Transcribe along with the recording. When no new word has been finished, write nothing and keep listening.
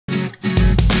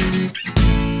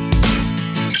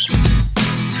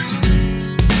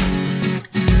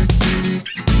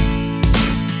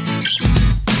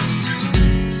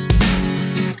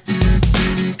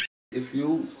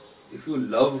if you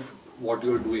love what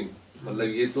you're doing, मतलब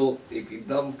ये तो एक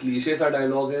एकदम क्लीशे सा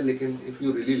डायलॉग है, लेकिन if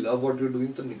you really love what you're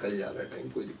doing तो निकल जाएगा टाइम,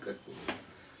 कोई दिक्कत नहीं है.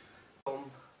 From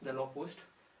the law post,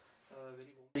 very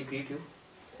warmly greet you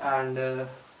and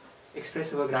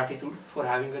express our gratitude for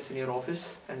having us in your office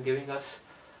and giving us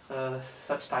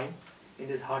such time in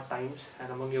these hard times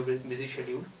and among your busy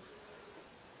schedule.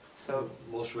 So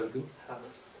Most welcome.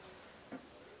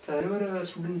 Whenever a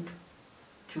student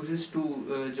chooses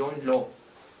to join law,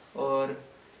 or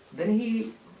then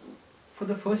he, for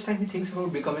the first time, he thinks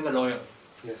about becoming a lawyer.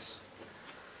 Yes.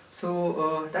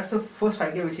 So that's the first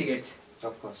idea which he gets.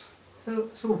 Of course.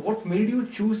 So what made you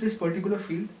choose this particular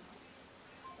field,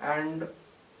 and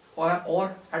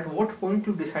or at what point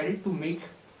you decided to make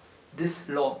this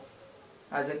law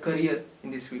as a career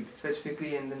in this field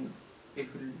specifically, and then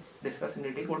if we'll discuss in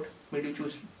detail what made you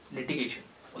choose litigation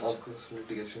also. Of course,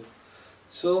 litigation.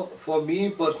 So for me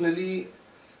personally,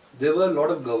 there were a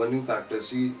lot of governing factors.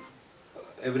 See,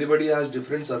 everybody has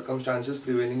different circumstances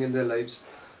prevailing in their lives,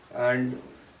 and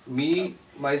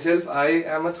myself, I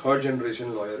am a third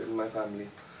generation lawyer in my family.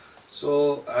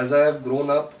 So as I have grown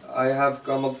up, I have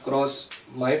come across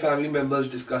my family members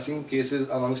discussing cases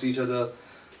amongst each other.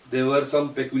 There were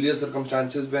some peculiar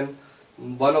circumstances when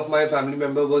one of my family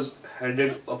member was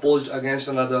opposed against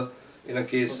another in a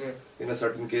case, in a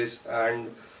certain case, and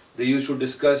they used to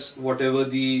discuss whatever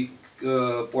the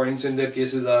points in their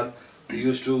cases are. They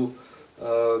used to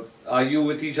argue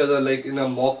with each other like in a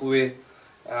mock way,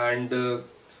 and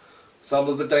some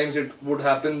of the times it would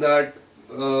happen that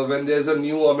when there's a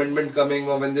new amendment coming,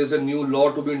 or when there's a new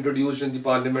law to be introduced in the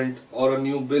parliament, or a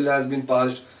new bill has been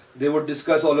passed, they would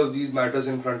discuss all of these matters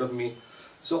in front of me.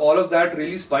 So all of that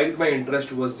really spiked my interest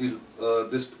towards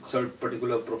this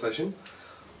particular profession.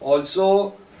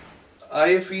 Also,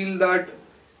 I feel that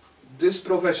this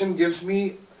profession gives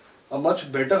me a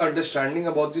much better understanding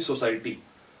about the society.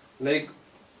 Like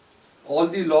all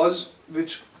the laws,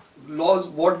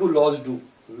 what do laws do?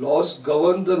 Laws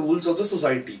govern the rules of the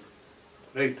society,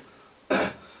 right?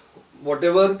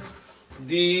 Whatever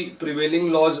the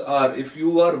prevailing laws are, if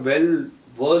you are well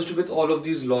versed with all of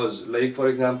these laws, like for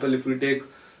example, if we take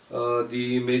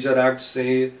the major acts,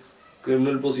 say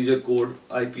Criminal Procedure Code,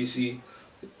 IPC,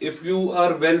 if you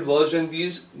are well versed in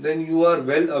these, then you are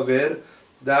well aware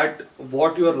that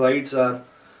what your rights are,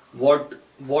 what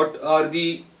are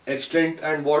the extent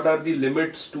and what are the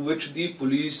limits to which the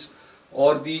police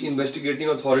or the investigating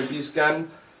authorities can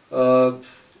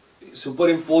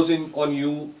superimpose on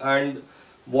you, and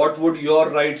what would your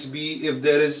rights be if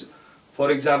there is, for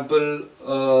example,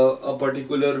 a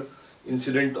particular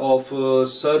incident of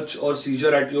search or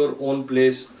seizure at your own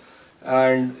place.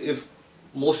 And if,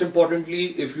 most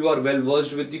importantly, if you are well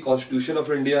versed with the Constitution of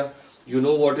India, you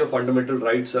know what your fundamental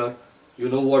rights are, you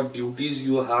know what duties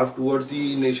you have towards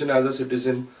the nation as a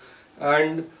citizen,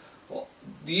 and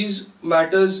these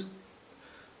matters,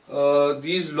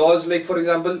 these laws, like for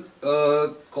example,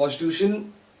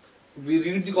 Constitution, we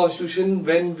read the Constitution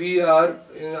when we are,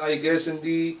 I guess, in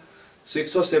the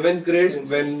 6th or 7th grade,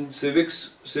 when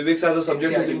civics as a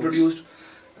subject is introduced,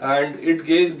 and it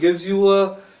gives you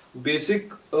a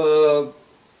basic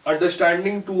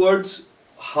understanding towards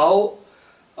how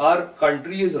our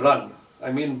country is run.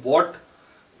 I mean, what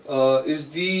is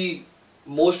the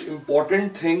most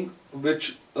important thing,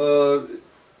 what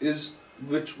is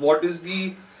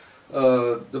the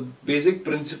basic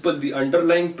principle, the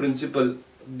underlying principle,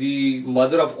 the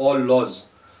mother of all laws,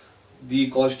 the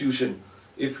Constitution.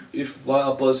 If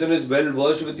a person is well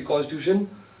versed with the Constitution,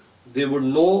 they would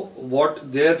know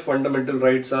what their fundamental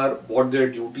rights are, what their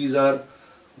duties are,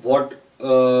 what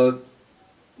are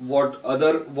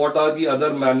the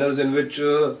other manners in which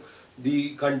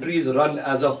the country is run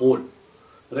as a whole,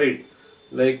 right?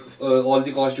 Like all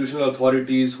the constitutional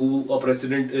authorities, who a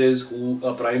president is, who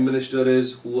a prime minister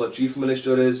is, who a chief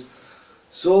minister is.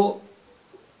 So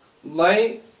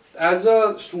as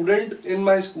a student in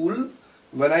my school,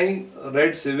 when I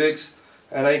read civics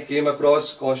and I came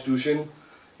across Constitution,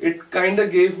 it kind of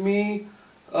gave me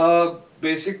a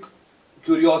basic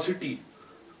curiosity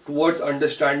towards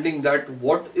understanding that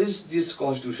what is this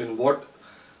Constitution, what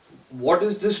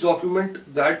is this document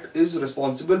that is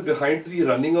responsible behind the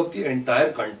running of the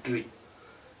entire country.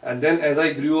 And then as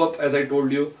I grew up, as I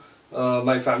told you,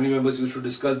 my family members used to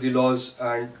discuss the laws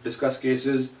and discuss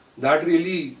cases. That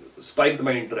really spiked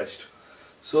my interest.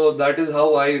 So that is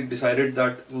how I decided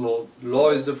that law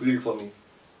is the field for me.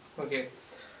 Okay.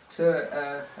 So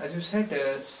as you said,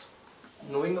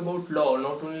 knowing about law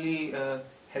not only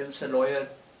helps a lawyer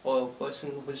or a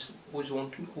person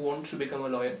who wants to become a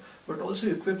lawyer, but also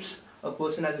equips a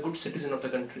person as a good citizen of the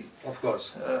country. Of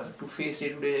course. To face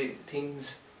day-to-day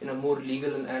things in a more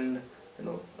legal and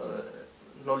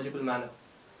knowledgeable manner.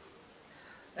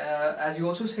 As you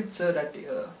also said, sir, that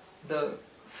the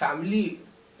family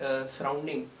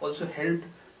surrounding also helped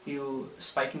you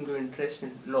spiking your interest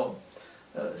in law.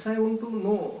 So I want to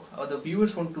know, or the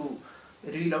viewers want to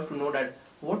really love to know that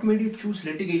what made you choose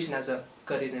litigation as a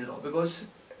career in law? Because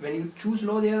when you choose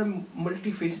law, there are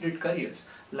multifaceted careers.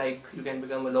 Like you can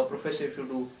become a law professor if you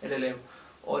do LLM,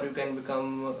 or you can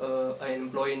become an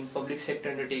employee in public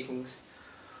sector undertakings,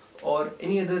 or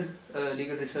any other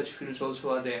legal research fields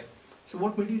also are there. So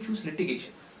what made you choose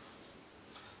litigation?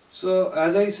 So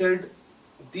as I said,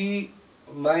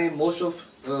 most of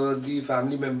the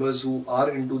family members who are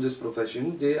into this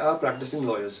profession, they are practicing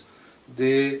lawyers.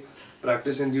 They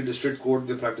practice in the district court,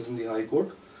 they practice in the high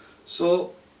court.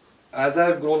 So as I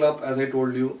have grown up, as I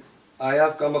told you, I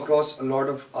have come across a lot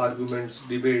of arguments,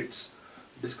 debates,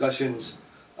 discussions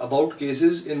about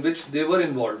cases in which they were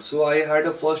involved. So I had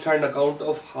a first-hand account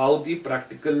of how the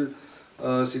practical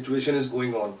situation is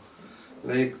going on.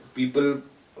 Like people,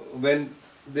 when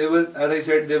there was, as I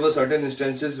said, there were certain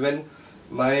instances when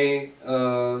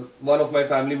one of my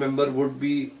family member would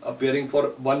be appearing for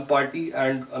one party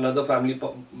and another family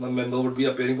member would be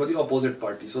appearing for the opposite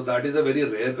party. So that is a very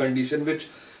rare condition which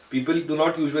people do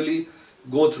not usually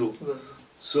go through.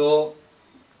 So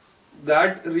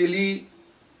that really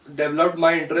developed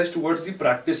my interest towards the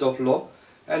practice of law.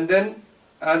 And then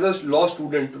as a law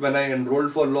student, when I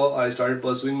enrolled for law, I started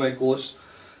pursuing my course.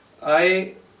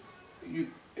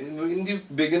 In the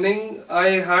beginning, I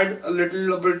had a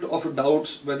little bit of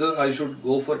doubts whether I should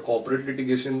go for corporate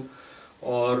litigation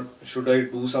or should I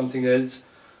do something else.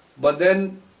 But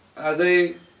then as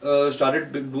I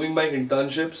started doing my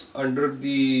internships under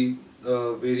the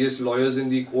various lawyers in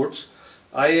the courts,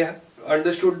 I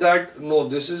understood that no,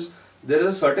 there is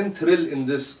a certain thrill in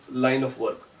this line of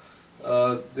work.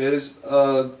 There is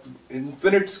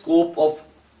infinite scope of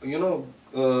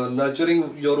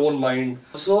nurturing your own mind.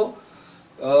 So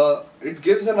it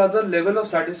gives another level of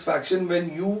satisfaction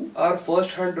when you are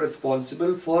first-hand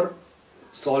responsible for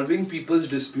solving people's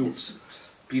disputes.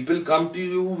 People come to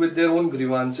you with their own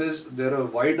grievances. There are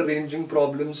wide-ranging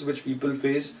problems which people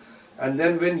face, and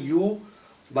then when you,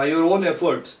 by your own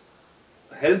efforts,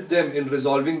 help them in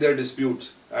resolving their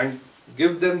disputes and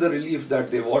give them the relief that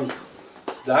they want,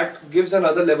 that gives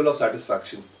another level of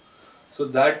satisfaction. So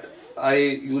that I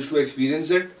used to experience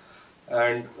it,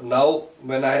 and now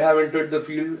when I have entered the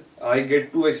field, I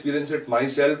get to experience it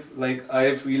myself. Like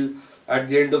I feel at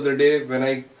the end of the day, when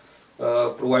I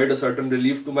provide a certain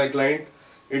relief to my client,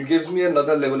 it gives me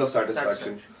another level of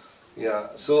satisfaction. Yeah,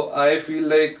 so I feel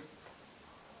like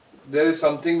there is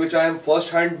something which I am first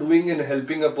hand doing in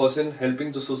helping a person,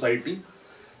 helping the society.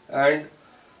 And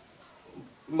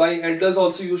my elders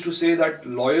also used to say that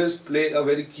lawyers play a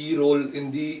very key role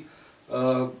in the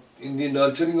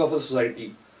nurturing of a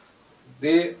society.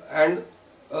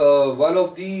 One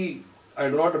of the, I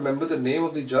do not remember the name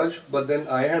of the judge, but then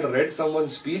I had read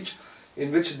someone's speech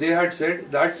in which they had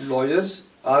said that lawyers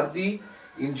are the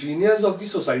engineers of the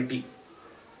society.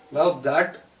 Now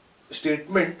that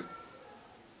statement,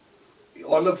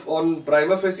 on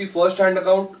prima facie first hand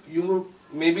account,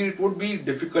 maybe it would be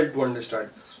difficult to understand.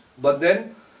 But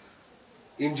then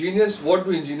engineers, what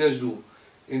do engineers do?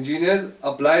 Engineers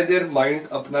apply their mind,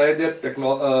 apply their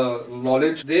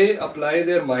knowledge. They apply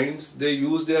their minds, they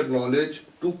use their knowledge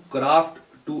to craft,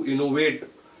 to innovate,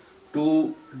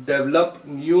 to develop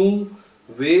new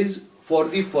ways for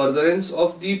the furtherance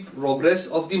of the progress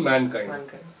of the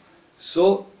mankind.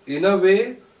 So in a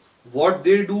way, what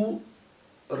they do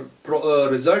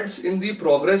results in the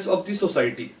progress of the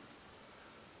society.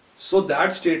 So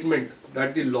that statement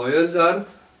that the lawyers are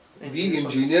the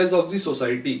engineers of the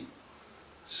society,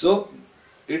 so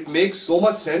it makes so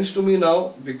much sense to me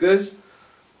now, because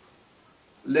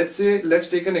let's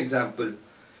take an example.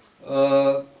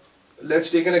 Let's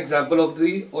take an example of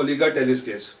the Oliga Tellis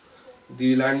case,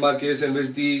 the landmark case in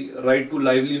which the right to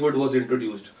livelihood was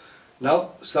introduced.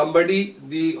 Now somebody,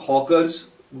 the hawkers,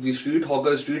 the street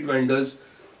hawkers, street vendors,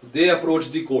 they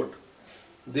approached the court.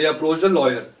 They approached a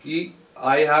lawyer.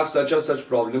 I have such and such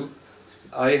problem.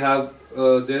 I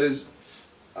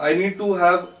need to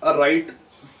have a right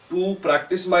to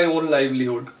practice my own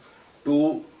livelihood,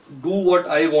 to do what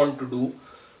I want to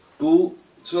do.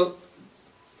 So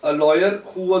a lawyer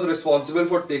who was responsible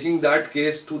for taking that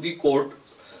case to the court,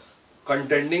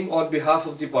 contending on behalf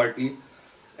of the party,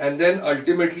 and then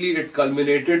ultimately it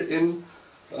culminated in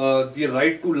the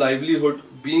right to livelihood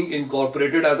being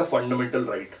incorporated as a fundamental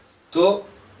right. So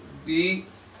the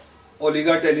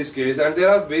Oliga Tellis case, and there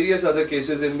are various other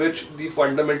cases in which the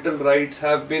fundamental rights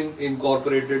have been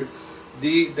incorporated,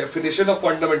 the definition of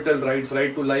fundamental rights,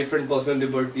 right to life and personal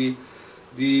liberty,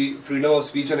 the freedom of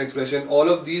speech and expression, all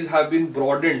of these have been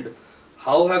broadened.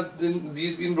 How have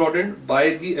these been broadened?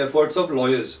 By the efforts of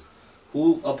lawyers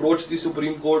who approach the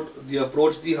Supreme Court, they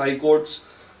approach the high courts,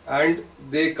 and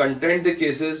they contend the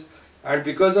cases, and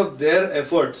because of their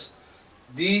efforts,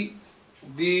 the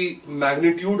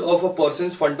magnitude of a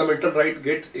person's fundamental right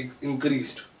gets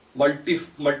increased,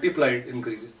 multiply.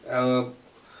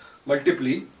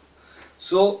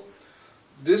 So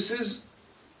this is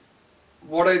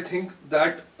what I think,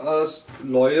 that a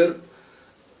lawyer,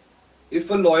 if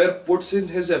a lawyer puts in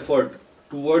his effort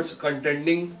towards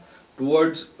contending,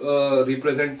 towards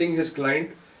representing his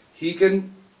client, he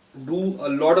can do a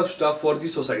lot of stuff for the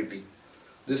society.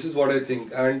 This is what I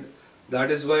think, and that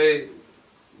is why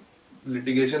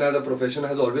litigation as a profession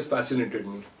has always fascinated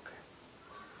me.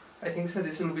 I think, sir,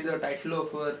 this will be the title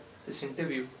of this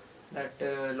interview, that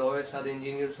lawyers are the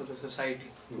engineers of the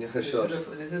society. Yeah, sure.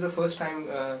 This is the first time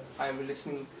I am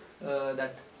listening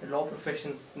that the law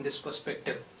profession in this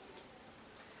perspective.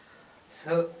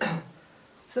 So,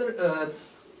 sir,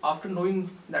 after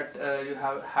knowing that you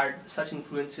have had such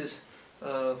influences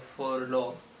for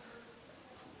law,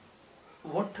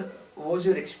 what was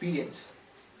your experience?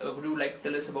 Would you like to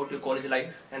tell us about your college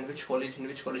life and in which college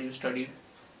you studied,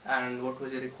 and what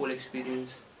was your whole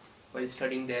experience while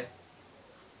studying there?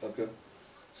 Okay.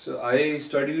 So I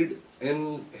studied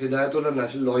in Hidayatullah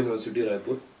National Law University,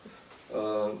 Raipur.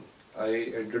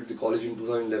 I entered the college in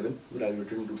 2011,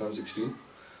 graduated in 2016,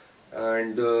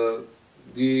 and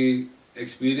the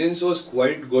experience was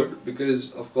quite good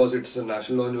because, of course, it's a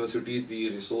national law university.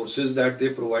 The resources that they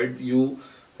provide you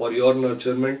for your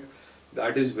nurturement,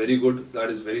 that is very good, that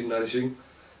is very nourishing,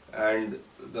 and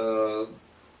the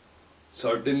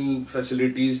certain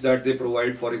facilities that they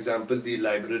provide, for example, the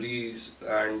libraries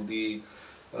and the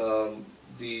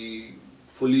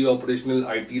fully operational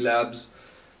IT labs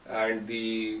and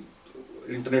the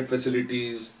internet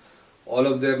facilities, all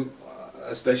of them,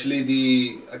 especially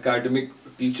the academic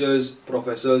teachers,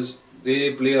 professors,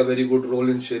 they play a very good role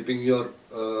in shaping your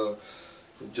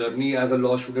journey as a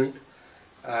law student.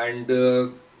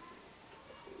 And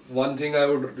one thing I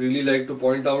would really like to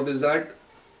point out is that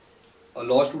a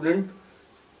law student,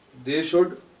 they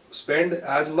should spend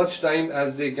as much time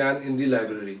as they can in the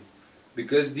library,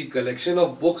 because the collection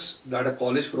of books that a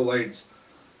college provides,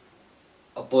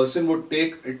 a person would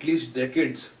take at least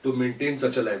decades to maintain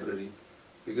such a library,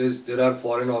 because there are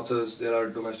foreign authors, there are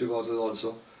domestic authors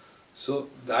also. So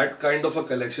that kind of a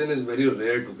collection is very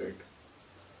rare to get.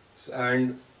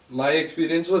 And my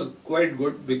experience was quite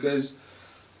good because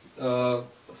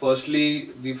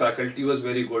firstly, the faculty was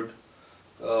very good.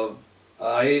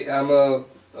 I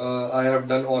have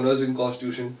done honors in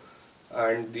Constitution,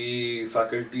 and the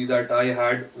faculty that I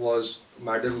had was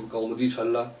Madam Kaumudi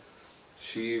Challa.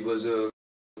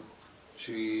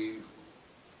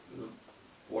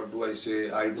 What do I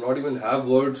say? I do not even have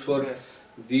words for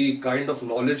the kind of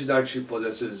knowledge that she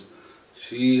possesses.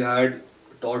 She had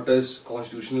taught us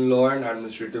constitutional law and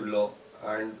administrative law,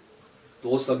 and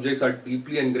those subjects are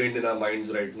deeply ingrained in our minds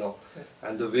right now,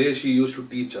 and the way she used to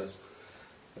teach us.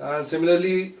 And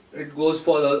similarly, it goes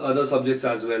for the other subjects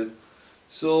as well.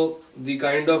 So the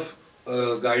kind of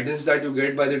guidance that you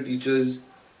get by the teachers,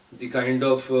 the kind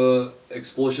of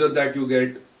exposure that you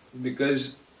get,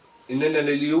 because in an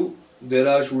LLU there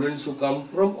are students who come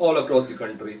from all across the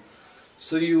country.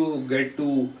 So you get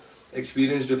to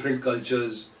experience different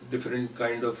cultures, different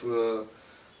kind of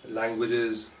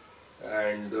languages,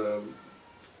 and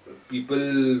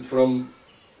people from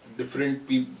different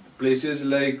places,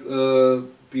 like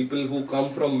people who come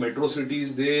from metro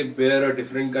cities, they bear a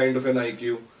different kind of an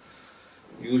IQ.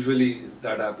 Usually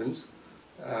that happens,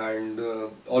 and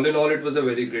all in all, it was a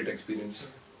very great experience.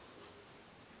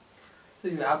 So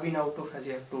you have been out of, as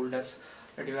you have told us,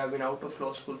 that you have been out of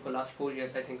law school for last 4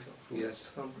 years, I think so.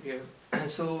 Yes.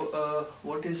 So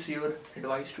what is your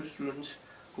advice to students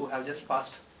who have just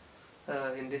passed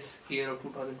in this year of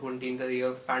 2020, in the year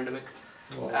of pandemic?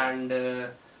 Wow. And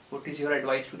what is your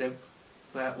advice to them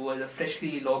who are the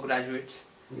freshly law graduates?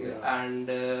 Yeah. And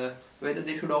whether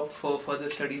they should opt for further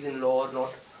studies in law or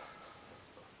not?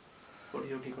 What do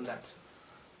you take on that, sir?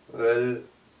 Well,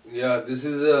 yeah, this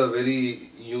is a very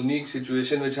unique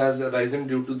situation which has arisen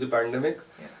due to the pandemic,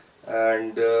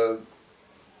 and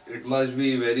it must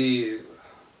be very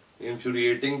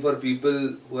infuriating for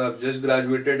people who have just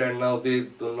graduated and now they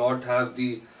do not have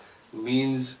the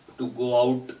means to go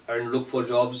out and look for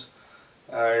jobs,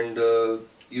 and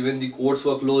even the courts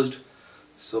were closed,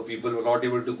 so people were not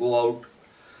able to go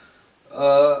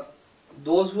out.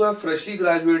 Those who have freshly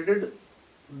graduated,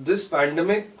 this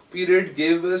pandemic period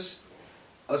gave us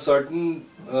a certain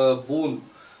boon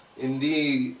in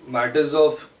the matters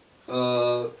of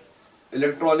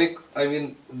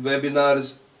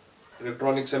webinars,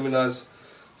 electronic seminars.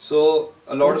 So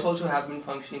a lot Courts of also have been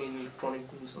functioning in electronic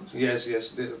means also.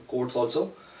 yes, the courts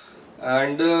also,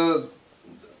 and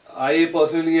I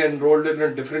personally enrolled in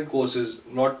a different courses,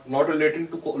 not relating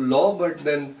to law, but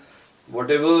then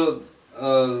whatever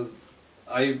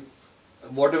I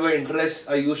whatever interests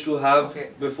I used to have Okay.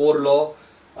 before law,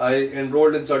 I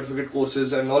enrolled in certificate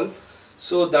courses and all.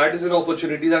 So that is an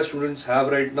opportunity that students have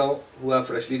right now who have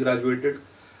freshly graduated,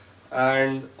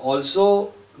 and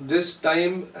also this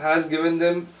time has given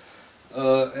them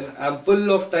an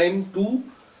ample of time to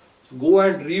go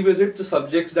and revisit the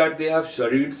subjects that they have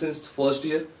studied since first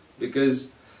year, because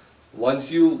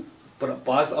once you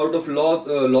pass out of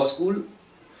law school,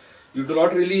 you do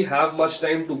not really have much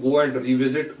time to go and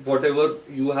revisit whatever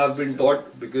you have been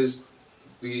taught, because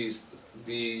the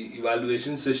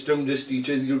evaluation system just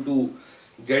teaches you to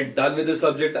get done with the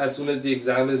subject as soon as the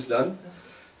exam is done.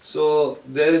 So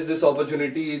there is this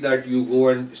opportunity that you go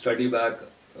and study back,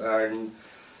 and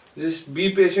just be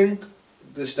patient.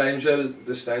 This time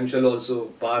shall also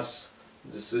pass.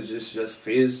 This is just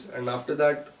phase, and after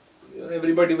that,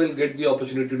 everybody will get the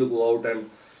opportunity to go out and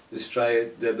just try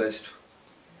their best.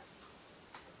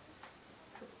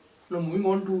 Now moving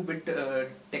on to a bit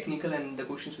technical and the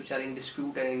questions which are in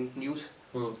dispute and in news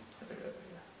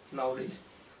nowadays.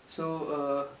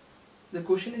 So the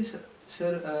question is,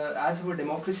 sir, as our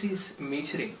democracy is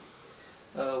maturing,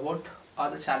 what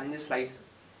are the challenges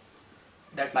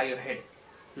that lie ahead?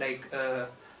 Like,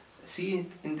 see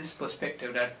in this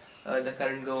perspective that the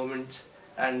current governments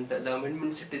and the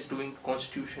amendments it is doing to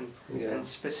constitution, and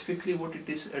specifically what it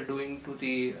is doing to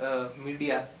the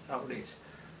media nowadays,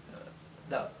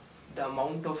 the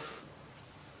amount of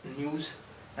news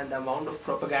and the amount of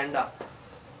propaganda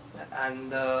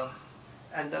and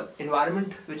the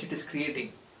environment which it is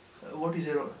creating. What is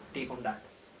your take on that?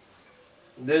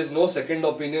 There is no second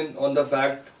opinion on the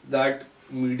fact that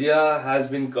media has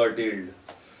been curtailed.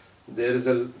 There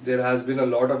has been a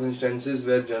lot of instances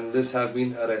where journalists have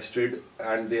been arrested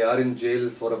and they are in jail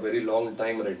for a very long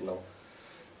time right now.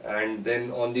 And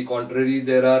then on the contrary,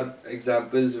 there are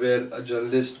examples where a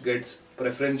journalist gets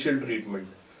preferential treatment.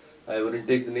 I wouldn't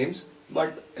take the names,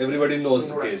 but everybody knows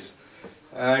the case.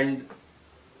 And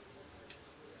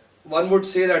one would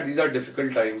say that these are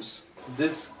difficult times.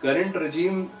 This current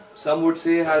regime, some would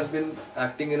say, has been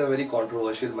acting in a very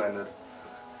controversial manner.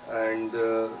 And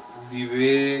the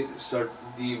way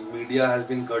the media has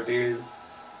been curtailed,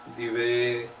 the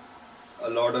way a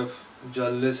lot of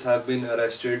journalists have been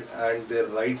arrested and their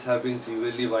rights have been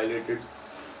severely violated,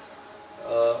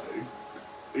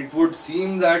 it would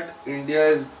seem that India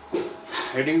is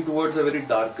heading towards a very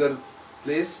darker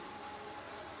place,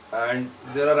 and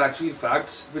there are actually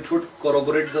facts which would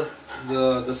corroborate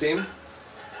the same.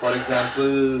 For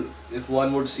example, if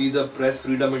one would see the Press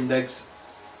Freedom Index,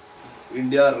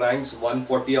 India ranks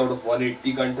 140 out of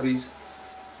 180 countries.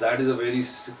 That is a very,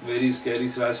 very scary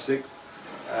statistic.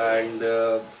 And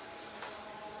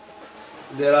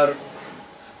there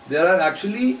are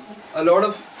actually a lot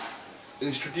of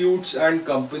institutes and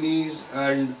companies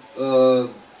and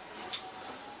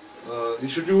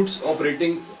institutes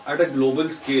operating at a global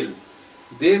scale.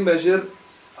 They measure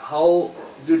how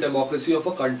the democracy of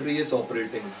a country is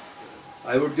operating.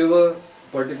 I would give a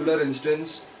particular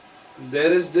instance.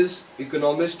 There is this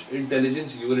Economist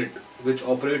Intelligence Unit which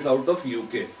operates out of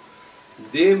UK.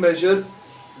 They measure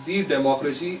the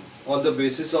democracy on the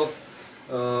basis of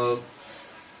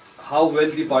how well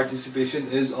the participation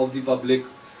is of the public,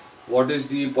 what is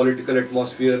the political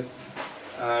atmosphere,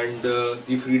 and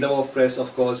the freedom of press,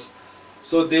 of course.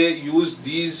 So they use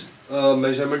these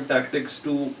measurement tactics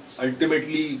to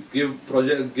ultimately give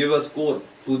a score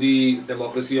to the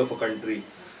democracy of a country.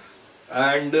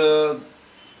 And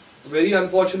very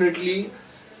unfortunately,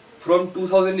 from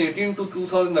 2018 to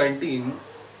 2019,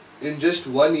 in just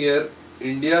 1 year,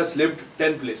 India slipped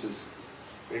 10 places.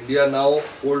 India now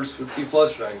holds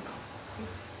 51st rank.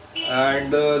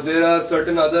 And there are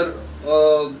certain other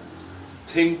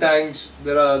think tanks,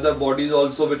 there are other bodies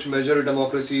also which measure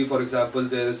democracy. For example,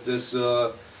 there is this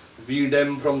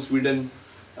VDEM from Sweden,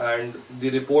 and the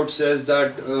report says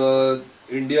that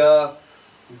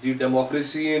the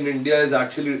democracy in India is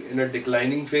actually in a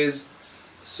declining phase.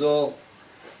 So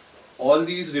all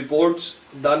these reports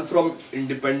done from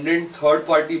independent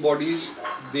third-party bodies,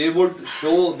 they would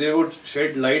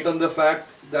shed light on the fact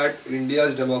that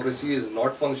India's democracy is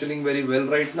not functioning very well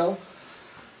right now.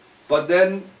 But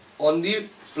then on the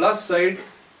plus side,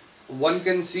 one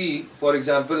can see, for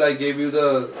example, I gave you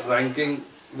the ranking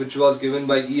which was given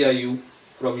by EIU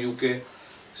from UK.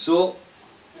 So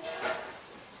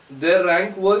their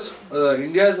rank was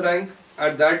India's rank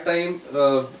at that time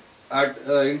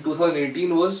in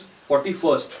 2018 was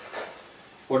 41st.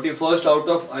 41st out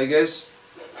of, I guess,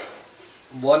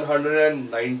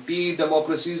 190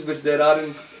 democracies which there are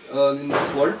in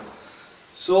this world.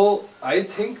 So I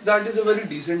think that is a very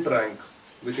decent rank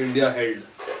which India held.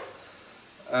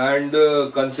 And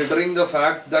considering the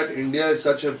fact that India is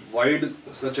such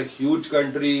a huge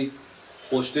country,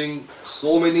 hosting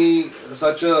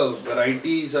such a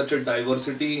variety, such a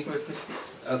diversity,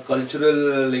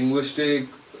 cultural, linguistic,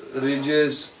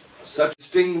 religious, such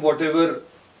whatever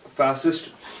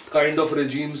fascist kind of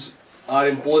regimes are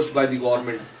imposed by the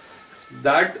government,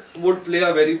 that would play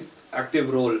a very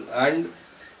active role. And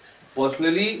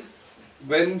personally,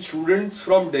 when students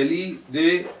from Delhi,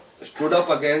 they stood up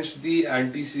against the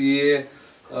anti-CAA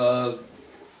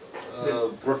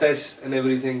protests and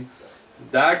everything,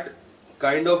 that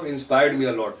kind of inspired me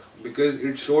a lot, because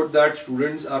it showed that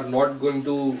students are not going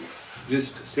to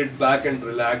just sit back and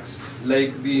relax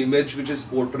like the image which is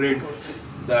portrayed,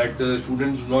 that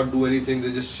students do not do anything,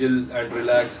 they just chill and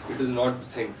relax. It is not the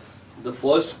thing. The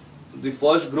first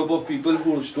group of people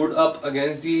who stood up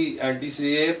against the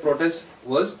anti-CAA protests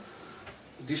was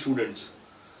the students.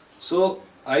 So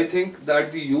I think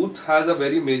that the youth has a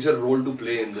very major role to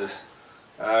play in this.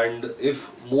 And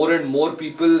if more and more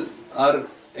people are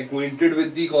acquainted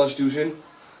with the constitution,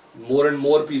 more and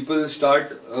more people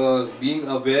start being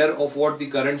aware of what the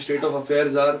current state of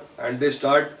affairs are, and they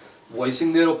start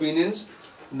voicing their opinions,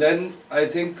 then I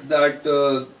think that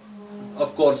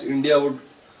of course India would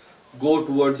go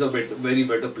towards a very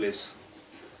better place.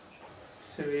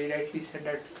 So very rightly said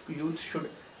that youth should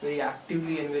very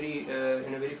actively and very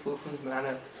in a very forefront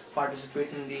manner participate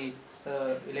in the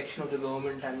election of the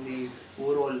government and the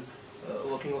overall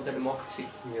working of the democracy.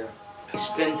 Yeah.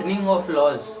 Strengthening of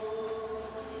laws,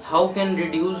 how can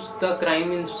reduce the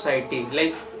crime in society?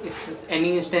 Like if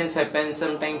any instance happens,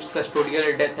 sometimes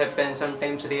custodial death happens,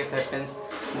 sometimes rape happens,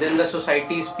 then the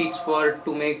society speaks for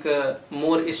to make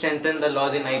more strengthen the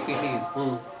laws in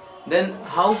IPCs. Then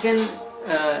how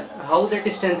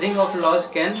that strengthening of laws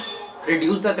can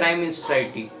reduce the crime in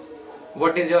society?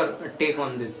 What is your take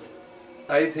on this?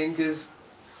 I think is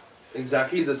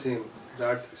exactly the same,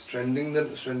 that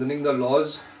strengthening the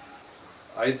laws,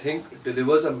 I think,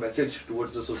 delivers a message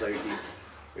towards the society.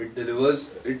 It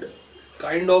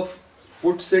kind of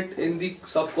puts it in the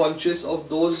subconscious of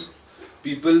those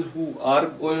people who are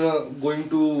going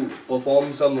to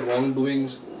perform some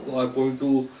wrongdoings, who are going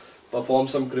to perform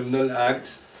some criminal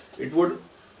acts. It would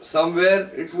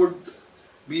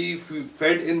be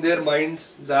fed in their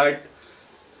minds that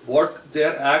what the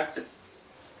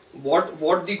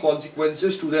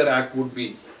consequences to their act would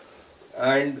be.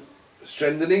 And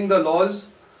strengthening the laws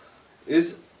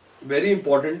is very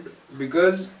important,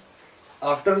 because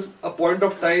after a point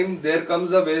of time there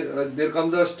comes a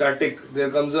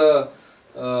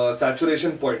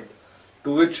saturation point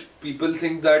to which people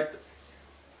think that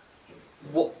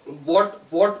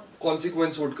what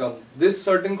consequence would come, this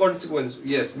certain consequence,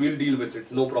 yes, we'll deal with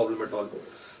it, no problem at all.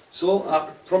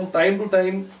 So from time to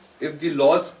time, if the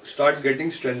laws start getting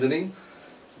strengthening,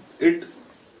 it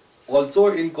also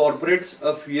incorporates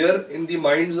a fear in the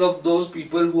minds of those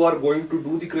people who are going to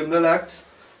do the criminal acts,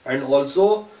 and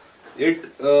also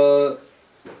it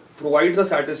provides a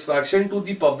satisfaction to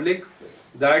the public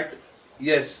that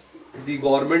yes, the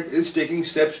government is taking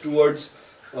steps towards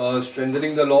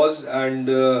strengthening the laws, and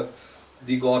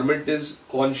the government is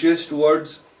conscious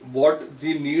towards what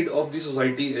the need of the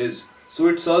society is. So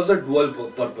it serves a dual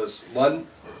purpose, one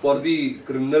for the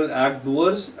criminal act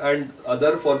doers and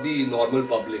other for the normal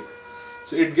public.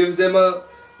 So it gives them a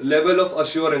level of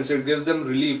assurance, it gives them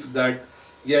relief that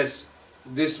yes,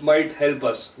 this might help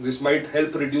us, this might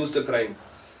help reduce the crime.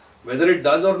 Whether it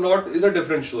does or not is a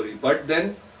different story, but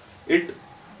then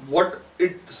what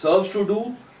it serves to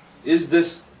do is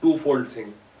this twofold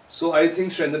thing. So I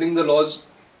think strengthening the laws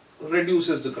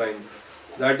reduces the crime.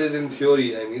 That is in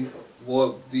theory. I mean,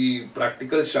 the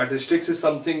practical statistics is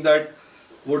something that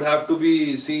would have to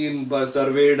be seen,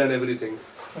 surveyed and everything.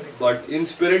 Okay. But in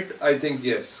spirit, I think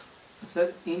yes.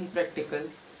 Sir, in practical,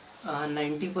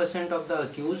 90% of the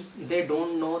accused, they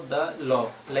don't know the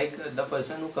law. Like the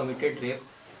person who committed rape,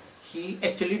 he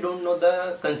actually don't know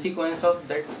the consequence of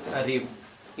that rape.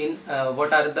 In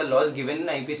what are the laws given in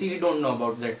IPC, he don't know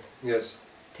about that. Yes.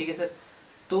 Okay, sir.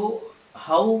 So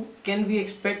how can we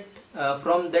expect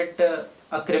from that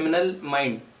a criminal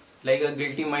mind, like a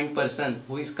guilty mind person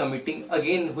who is committing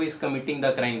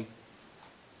the crime,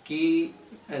 कि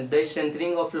the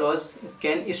strengthening of laws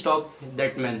can stop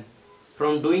that man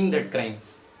from doing that crime?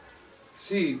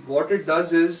 See, what it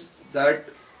does is that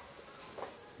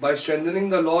by strengthening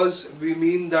the laws, we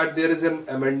mean that there is an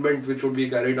amendment which would be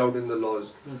carried out in the laws.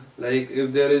 Like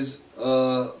if there is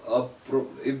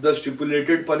if the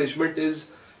stipulated punishment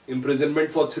is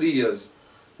imprisonment for 3 years,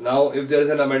 now if there is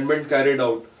an amendment carried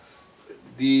out,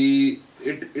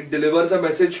 it delivers a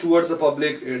message towards the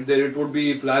public. It would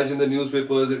be flashed in the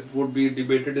newspapers. It would be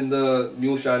debated in the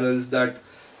news channels that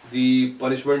the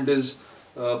punishment is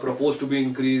proposed to be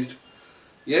increased.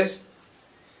 Yes,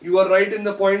 you are right in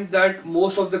the point that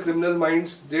most of the criminal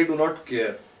minds, they do not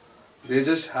care. They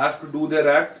just have to do their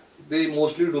act. They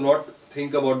mostly do not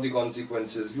think about the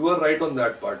consequences. You are right on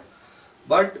that part.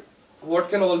 But what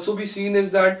can also be seen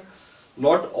is that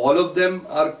not all of them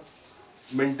are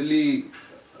mentally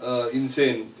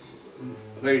insane,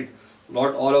 right?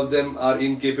 Not all of them are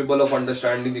incapable of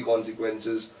understanding the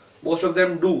consequences. Most of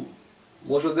them do.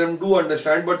 Most of them do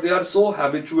understand, but they are so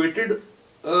habituated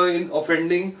in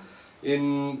offending,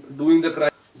 in doing the crime.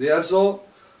 They are so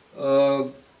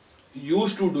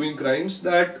used to doing crimes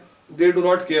that they do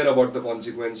not care about the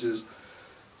consequences.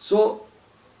 So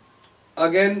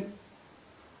again,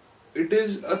 it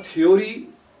is a theory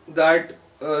that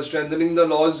strengthening the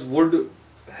laws would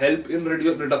help in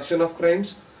reduction of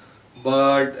crimes,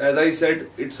 but as I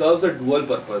said, it serves a dual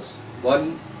purpose.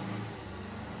 One,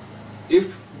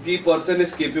 if the person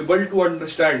is capable to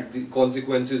understand the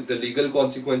consequences, the legal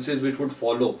consequences which would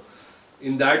follow,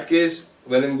 in that case,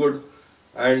 well and good.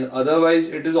 And otherwise,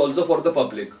 it is also for the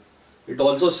public. It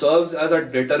also serves as a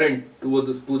deterrent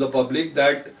to the public,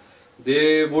 that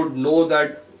they would know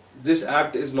that this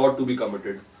act is not to be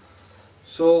committed.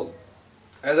 So,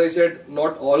 as I said,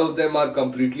 not all of them are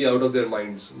completely out of their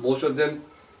minds. Most of them,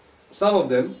 some of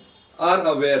them, are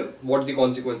aware what the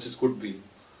consequences could be.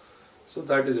 So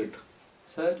that is it.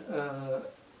 Sir,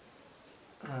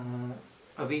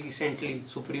 abhi recently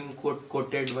Supreme Court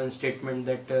quoted one statement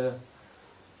that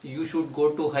you should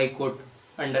go to High Court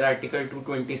under Article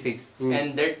 226,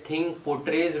 and that thing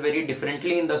portrays very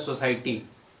differently in the society.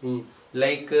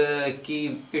 Like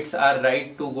ki it's our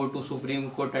right to go to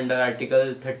Supreme Court under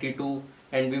Article 32,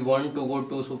 and we want to go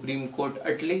to Supreme Court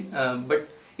at least, but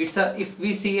it's if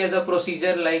we see as a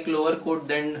procedure like lower court,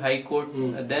 then High Court,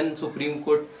 then Supreme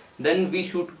Court, then we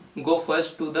should go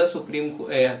first to the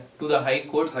to the High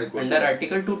Court under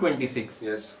Article 226.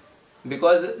 Yes.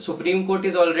 Because Supreme Court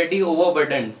is already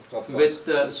overburdened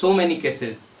with so many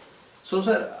cases. So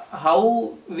sir,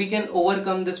 how we can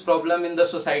overcome this problem in the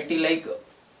society? Like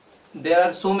there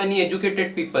are so many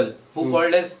educated people who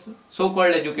called as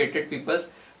so-called educated people,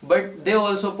 but they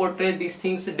also portray these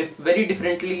things very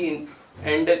differently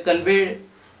and convey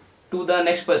to the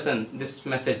next person this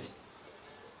message.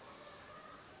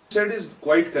 Said is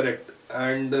quite correct,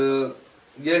 and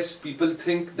yes, people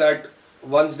think that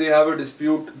once they have a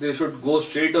dispute, they should go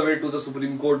straight away to the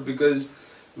Supreme Court because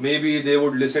maybe they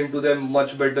would listen to them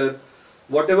much better.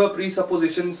 Whatever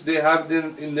presuppositions they have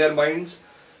in their minds,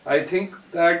 I think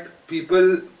that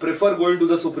people prefer going to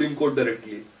the Supreme Court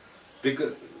directly.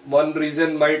 Because one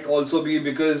reason might also be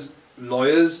because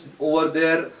lawyers over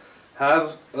there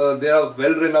have they are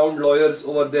well-renowned lawyers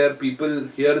over there. People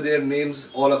hear their names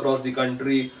all across the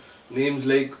country. Names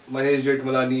like Mahesh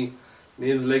Jetmalani,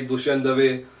 names like Dushyant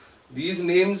Dave. These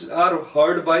names are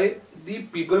heard by the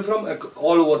people from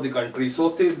all over the country. So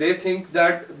they think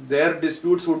that their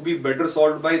disputes would be better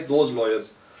solved by those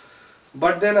lawyers.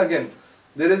 But then again,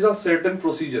 there is a certain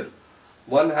procedure.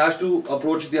 One has to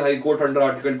approach the High Court under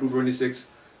Article 226,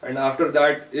 and after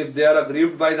that, if they are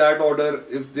aggrieved by that order,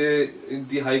 if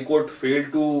the High Court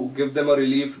failed to give them a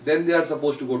relief, then they are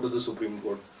supposed to go to the Supreme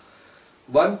Court.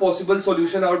 One possible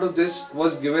solution out of this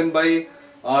was given by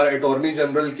our Attorney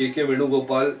General K.K.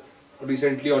 Venugopal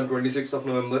recently on 26th of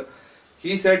November.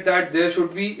 He said that there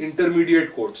should be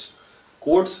intermediate courts,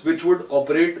 courts which would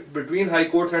operate between High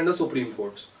Courts and the Supreme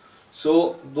Courts.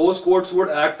 So those courts would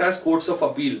act as courts of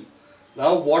appeal.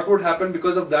 Now what would happen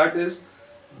because of that is,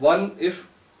 one, if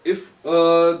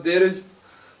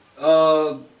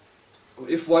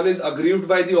one is aggrieved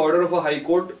by the order of a High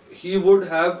Court, he would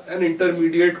have an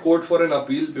intermediate court for an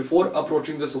appeal before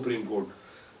approaching the Supreme Court.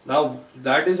 Now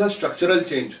that is a structural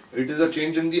change. It is a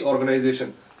change in the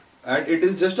organization, and it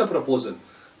is just a proposal.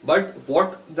 But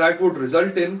what that would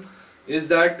result in is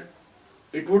that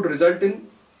it would result in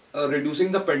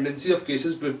reducing the pendency of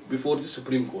cases before the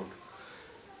Supreme Court.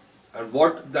 And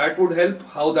what that would help,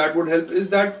 how that would help is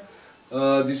that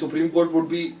the Supreme Court would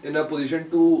be in a position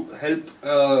to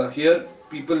help hear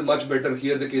people much better,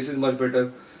 hear the cases much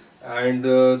better, and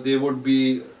they would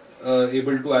be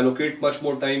able to allocate much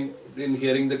more time in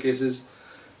hearing the cases.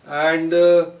 And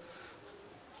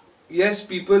yes,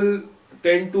 people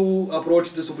tend to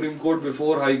approach the Supreme Court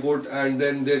before High Court, and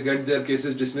then they get their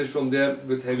cases dismissed from there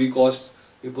with heavy costs,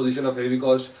 imposition of heavy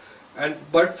costs.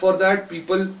 But for that,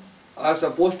 people are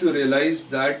supposed to realize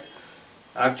that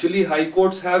actually High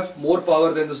Courts have more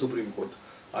power than the Supreme Court.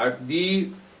 The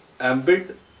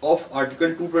ambit of Article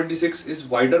 226 is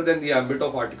wider than the ambit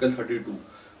of Article 32.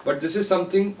 But this is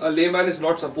something a layman is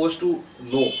not supposed to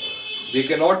know. They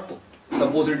cannot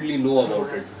supposedly know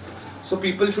about it. So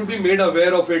people should be made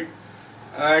aware of it.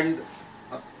 And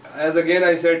as again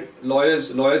I said,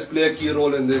 lawyers play a key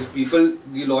role in this.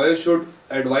 The lawyers should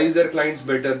advise their clients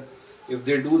better. If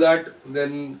they do that,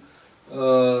 then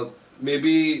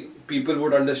maybe people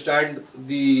would understand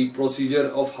the procedure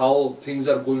of how things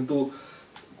are going to,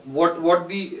 what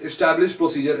the established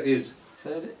procedure is.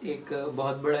 Sir एक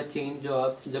बहुत बड़ा change जो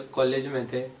आप जब college में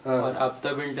थे और आप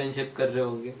तब इंटर्नशिप कर रहे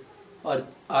होगे और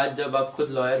आज जब आप खुद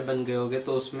लॉयर बन गए होगे,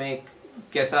 तो उसमें एक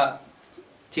कैसा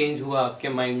चेंज हुआ आपके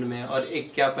माइंड में और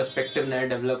एक क्या पर्सपेक्टिव नया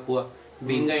डेवलप हुआ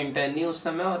बीइंग अ इंटर्नी उस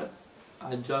समय और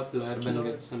आज जो आप लॉयर बन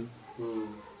गए उस समय?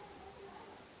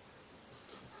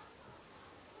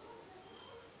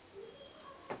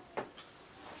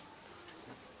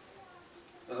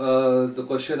 The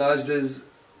question asked is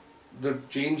the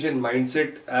change in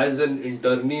mindset as an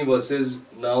internee versus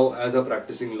now as a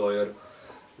practicing lawyer.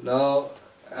 Now,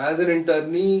 as an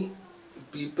internee,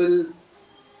 people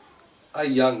are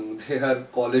young, they are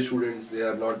college students, they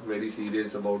are not very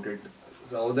serious about it.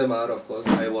 Some of them are, of course,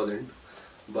 I wasn't.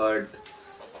 But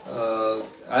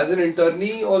as an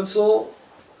internee also,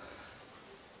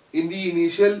 in the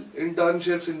initial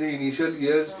internships, in the initial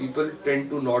years, people tend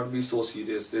to not be so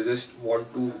serious. They just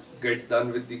want to get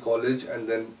done with the college and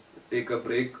then take a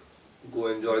break, go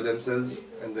enjoy themselves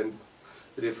and then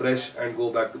refresh and go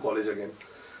back to college again.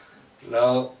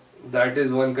 Now, that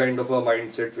is one kind of a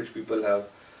mindset which people have.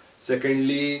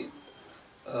 Secondly,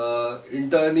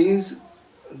 internees,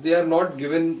 they are not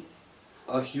given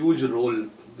a huge role.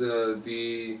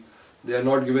 They are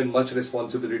not given much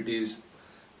responsibilities.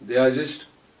 They are just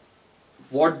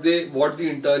what the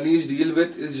internees deal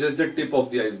with is just the tip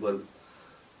of the iceberg.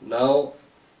 Now,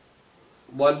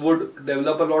 one would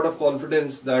develop a lot of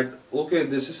confidence that okay,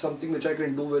 this is something which I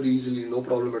can do very easily, no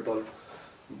problem at all.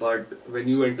 But when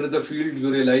you enter the field,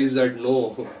 you realize that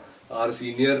no, our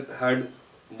senior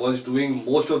was doing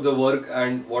most of the work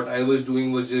and what I was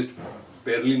doing was just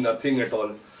barely nothing at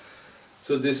all.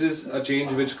 So this is a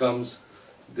change which comes,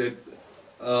 that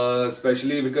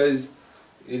especially because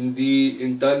in the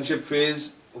internship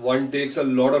phase, one takes a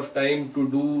lot of time to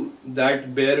do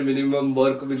that bare minimum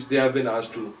work which they have been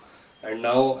asked to. And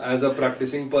now as a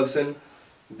practicing person,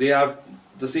 they have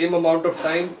the same amount of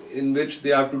time in which they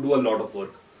have to do a lot of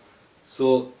work.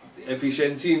 So the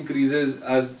efficiency increases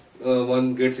as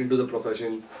one gets into the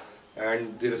profession,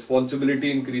 and the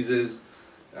responsibility increases,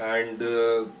 and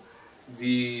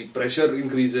the pressure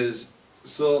increases.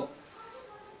 So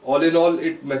all in all,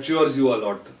 it matures you a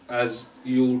lot as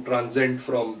you transcend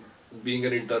from being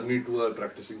an internee to a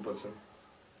practicing person.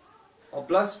 और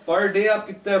plus per day आप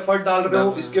कितना effort डाल रहे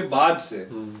हो इसके बाद से,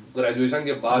 graduation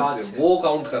के बाद से वो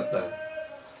काउंट करता है.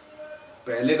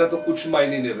 पहले का तो कुछ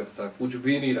मायने नहीं रखता, कुछ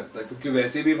भी नहीं रखता, क्योंकि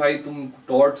वैसे भी भाई तुम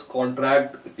टॉर्ट्स,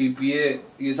 कॉन्ट्रैक्ट, टीपीए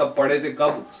ये सब पढ़े थे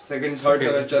कब, सेकंड थर्ड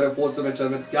सेमेस्टर है, फोर्थ सेमेस्टर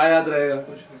में, क्या याद रहेगा?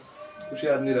 कुछ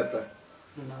याद नहीं रहता है.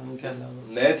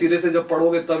 नए सिरे से जब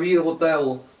पढ़ोगे तभी होता है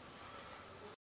वो.